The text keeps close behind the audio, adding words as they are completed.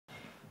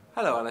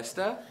Hello,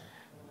 Alasdair.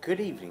 Good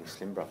evening,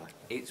 Slim Brother.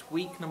 It's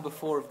week number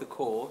 4 of the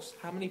course.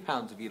 How many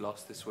pounds have you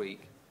lost this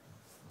week?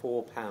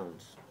 £4.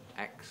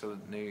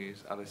 Excellent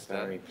news, Alasdair.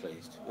 Very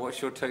pleased. What's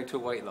your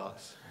total weight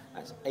loss?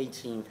 That's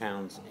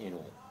 £18 in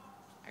all.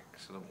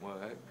 Excellent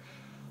work.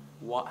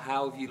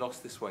 How have you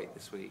lost this weight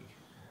this week?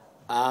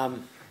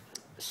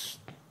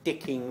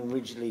 Sticking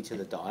rigidly to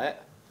the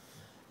diet,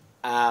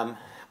 and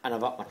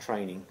I've upped my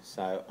training.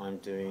 So I'm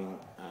doing.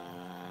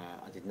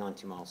 I did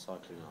 90 miles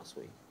cycling last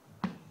week.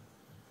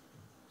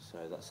 So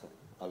that's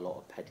a lot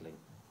of pedalling.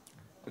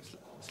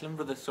 Slim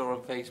Brother saw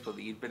on Facebook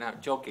that you'd been out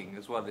jogging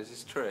as well. Is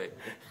this true?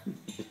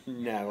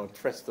 No, I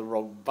pressed the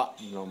wrong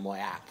button on my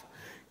app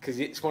because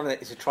it's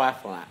a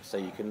triathlon app, so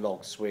you can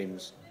log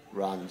swims,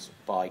 runs,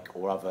 bike,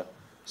 or other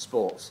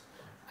sports.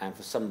 And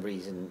for some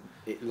reason,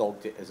 it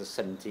logged it as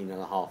a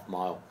 17.5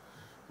 mile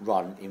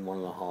run in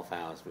 1.5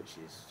 hours, which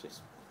is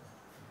just,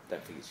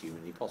 don't think it's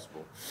humanly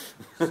possible.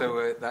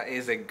 So that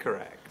is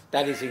incorrect.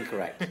 That is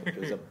incorrect. It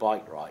was a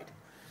bike ride.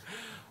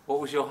 What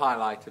was your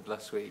highlight of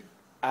last week?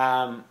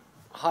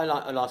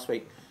 Highlight of last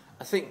week,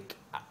 I think.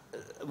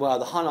 Well,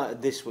 the highlight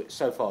of this week,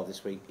 so far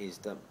this week, is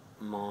that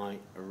my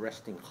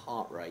resting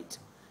heart rate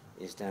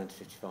is down to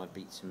 55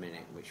 beats a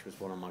minute, which was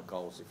one of my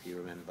goals, if you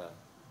remember,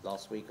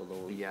 last week or the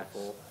week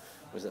before.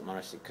 Was that my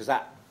resting? Because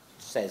that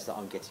says that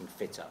I'm getting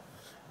fitter.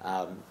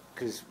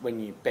 Because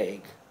when you're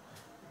big,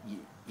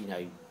 you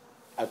know,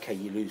 okay,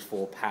 you lose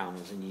 4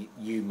 pounds, and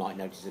you might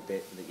notice a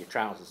bit that your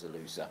trousers are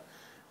looser,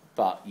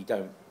 but you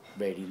don't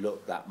really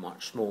look that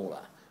much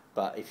smaller.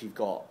 But if you've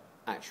got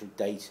actual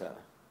data,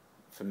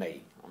 for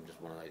me, I'm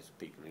just one of those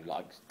people who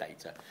likes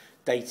data.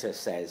 Data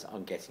says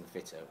I'm getting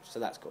fitter, so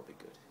that's got to be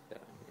good. Yeah.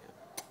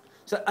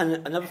 So,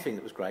 and another thing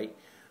that was great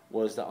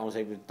was that I was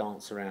able to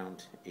dance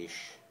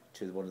around-ish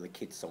to one of the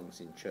kids'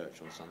 songs in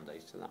church on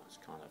Sundays, so that was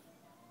kind of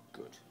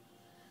good.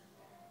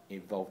 It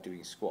involved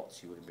doing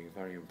squats. You would have been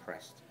very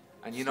impressed.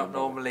 And you're not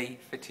normally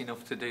fit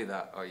enough to do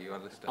that, are you,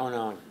 Alasdair? Oh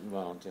no,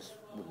 well, I just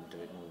wouldn't do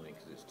it normally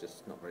because it's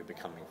just not very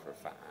becoming for a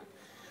fat man.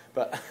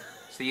 But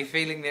so you're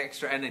feeling the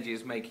extra energy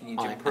is making you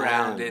jump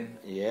around in.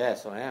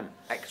 Yes, I am.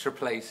 Extra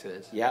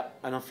places. Yep,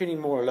 and I'm feeling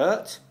more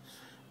alert,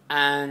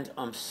 and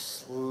I'm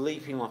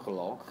sleeping like a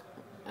log,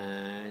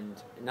 and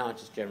now I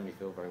just generally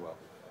feel very well.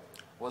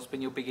 What's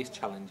been your biggest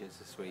challenges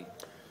this week?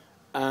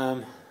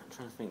 I'm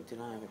trying to think. Did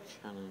I have a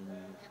challenge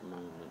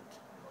moment?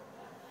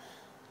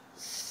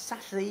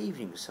 Saturday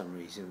evening, for some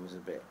reason, was a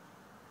bit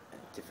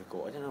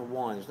difficult. I don't know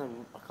why.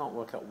 I can't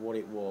work out what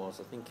it was.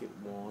 I think it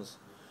was.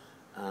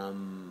 I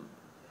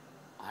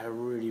had a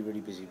really, really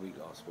busy week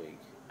last week,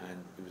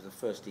 and it was the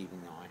first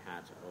evening that I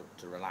had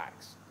to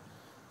relax.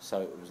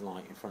 So it was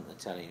like in front of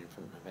the telly, in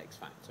front of X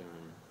Factor,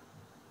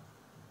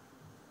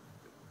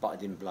 but I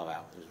didn't blow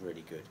out. It was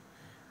really good.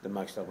 The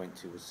most I went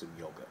to was some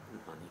yogurt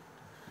and honey.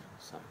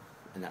 So,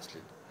 and that's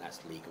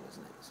legal,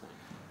 isn't it? So.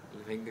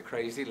 Living the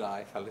crazy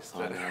life,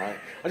 Alasdair. I know, right?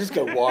 I just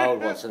go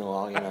wild once in a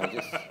while, you know,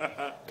 just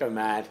go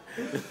mad.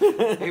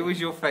 Who was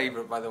your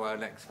favourite, by the way,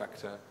 on X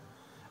Factor?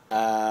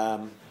 I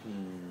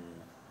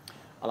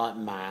like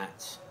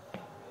Matt.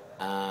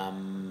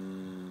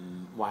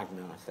 Wagner,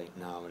 I think.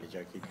 No, I'm only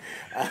joking.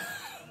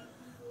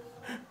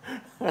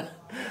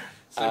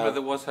 Slim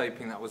Brother was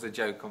hoping that was a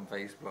joke on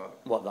Facebook.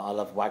 What, that I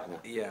love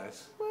Wagner?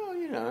 Yes. Well,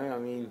 you know, I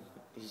mean,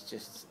 he's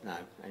just... No,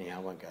 anyhow,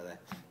 I won't go there.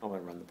 I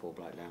won't run the poor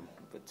bloke down,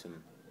 but...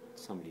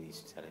 somebody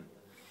needs to tell him.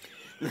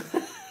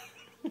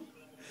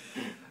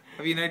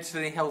 Have you noticed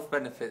any health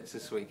benefits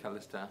this week,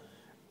 Alasdair?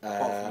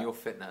 Apart from your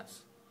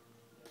fitness?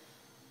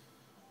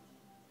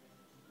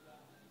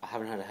 I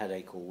haven't had a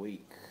headache all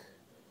week.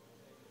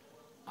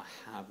 I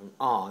haven't...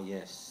 Ah,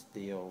 yes,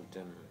 the old...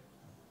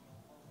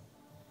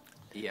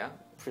 Yeah?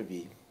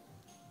 Privy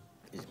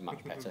is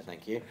much better,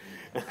 thank you.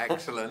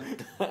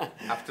 Excellent.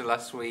 After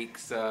last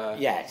week's...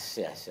 Yes.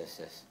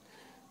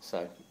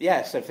 So,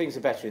 yeah, so things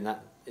are better in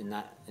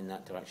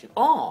that direction.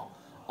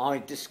 I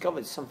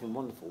discovered something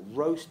wonderful.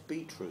 Roast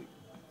beetroot.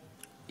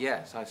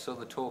 Yes, I saw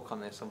the talk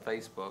on this on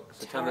Facebook.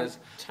 So tell us,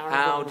 Tara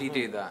how do you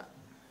do that?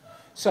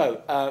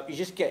 So, you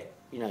just get,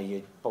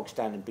 your bog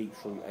standard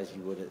beetroot as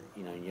you would,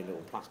 in your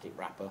little plastic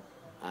wrapper,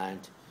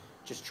 and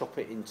just chop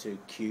it into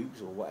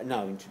cubes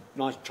into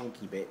nice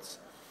chunky bits.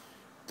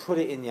 Put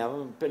it in the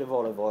oven, a bit of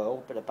olive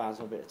oil, a bit of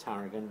basil, a bit of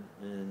tarragon,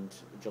 and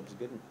the job's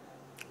good.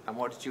 And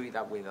what did you eat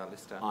that with,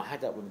 Alasdair? I had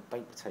that with a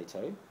baked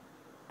potato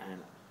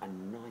and a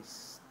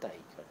nice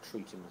steak. I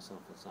treated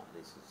myself on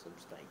Saturdays to some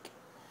steak.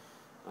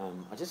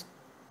 I just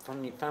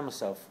found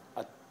myself,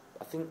 I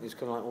think it's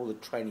kind of like all the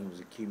training was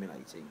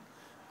accumulating,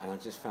 and I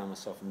just found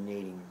myself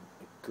needing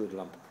a good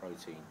lump of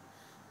protein.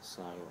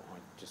 So I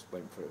just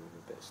went for it with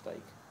a bit of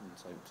steak. And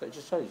so it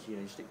just shows,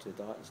 you stick to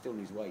the diet, you still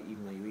lose weight,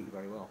 even though you eat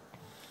very well.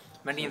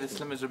 Many of the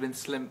slimmers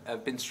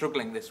have been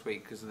struggling this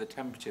week because of the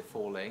temperature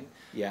falling.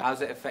 Yeah. How's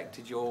it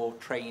affected your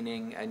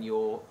training and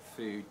your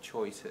food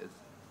choices?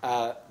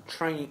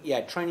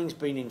 Training's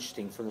been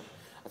interesting.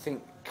 I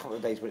think a couple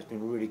of days where it's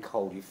been really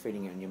cold, you're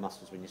feeling it in your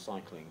muscles when you're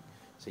cycling.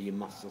 So your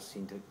muscles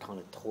seem to kind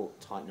of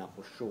tighten up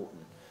or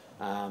shorten.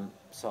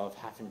 So I've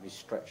happened to be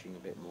stretching a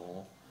bit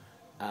more.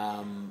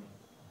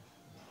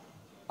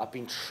 I've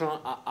been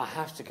trying. I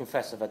have to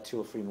confess, I've had 2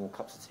 or 3 more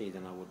cups of tea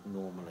than I would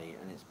normally,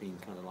 and it's been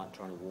kind of like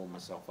trying to warm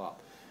myself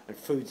up. And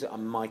foods that I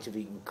might have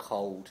eaten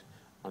cold,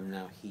 I'm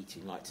now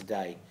heating. Like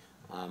today,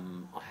 I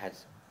had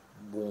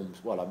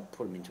worms. Well, I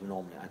put them into an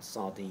omelette. I had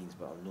sardines,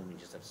 but I normally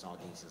just have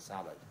sardines and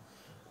salad.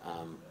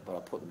 But I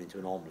put them into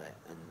an omelette,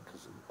 and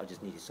because I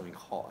just needed something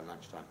hot at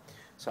lunchtime.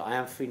 So I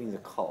am feeling the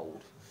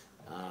cold.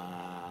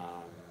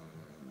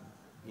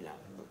 You know,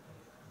 but,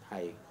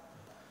 hey,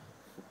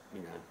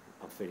 you know,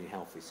 I'm feeling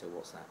healthy. So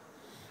what's that?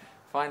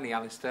 Finally,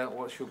 Alasdair,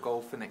 what's your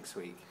goal for next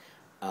week?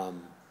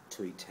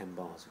 To eat 10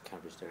 bars of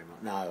Cadbury's Dairy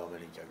Milk. No, I'm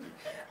only joking.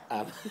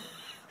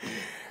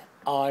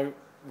 I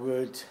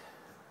would,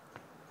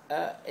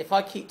 if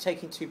I keep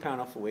taking £2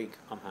 off a week,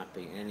 I'm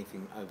happy. And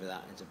anything over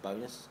that is a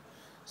bonus.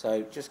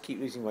 So just keep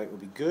losing weight will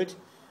be good.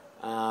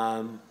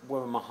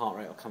 Whether my heart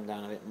rate will come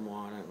down a bit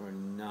more, I don't really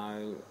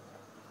know.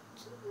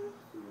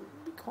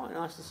 It'd be quite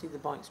nice to see the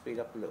bike speed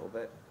up a little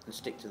bit and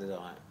stick to the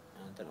diet.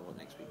 I don't know what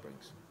next week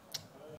brings.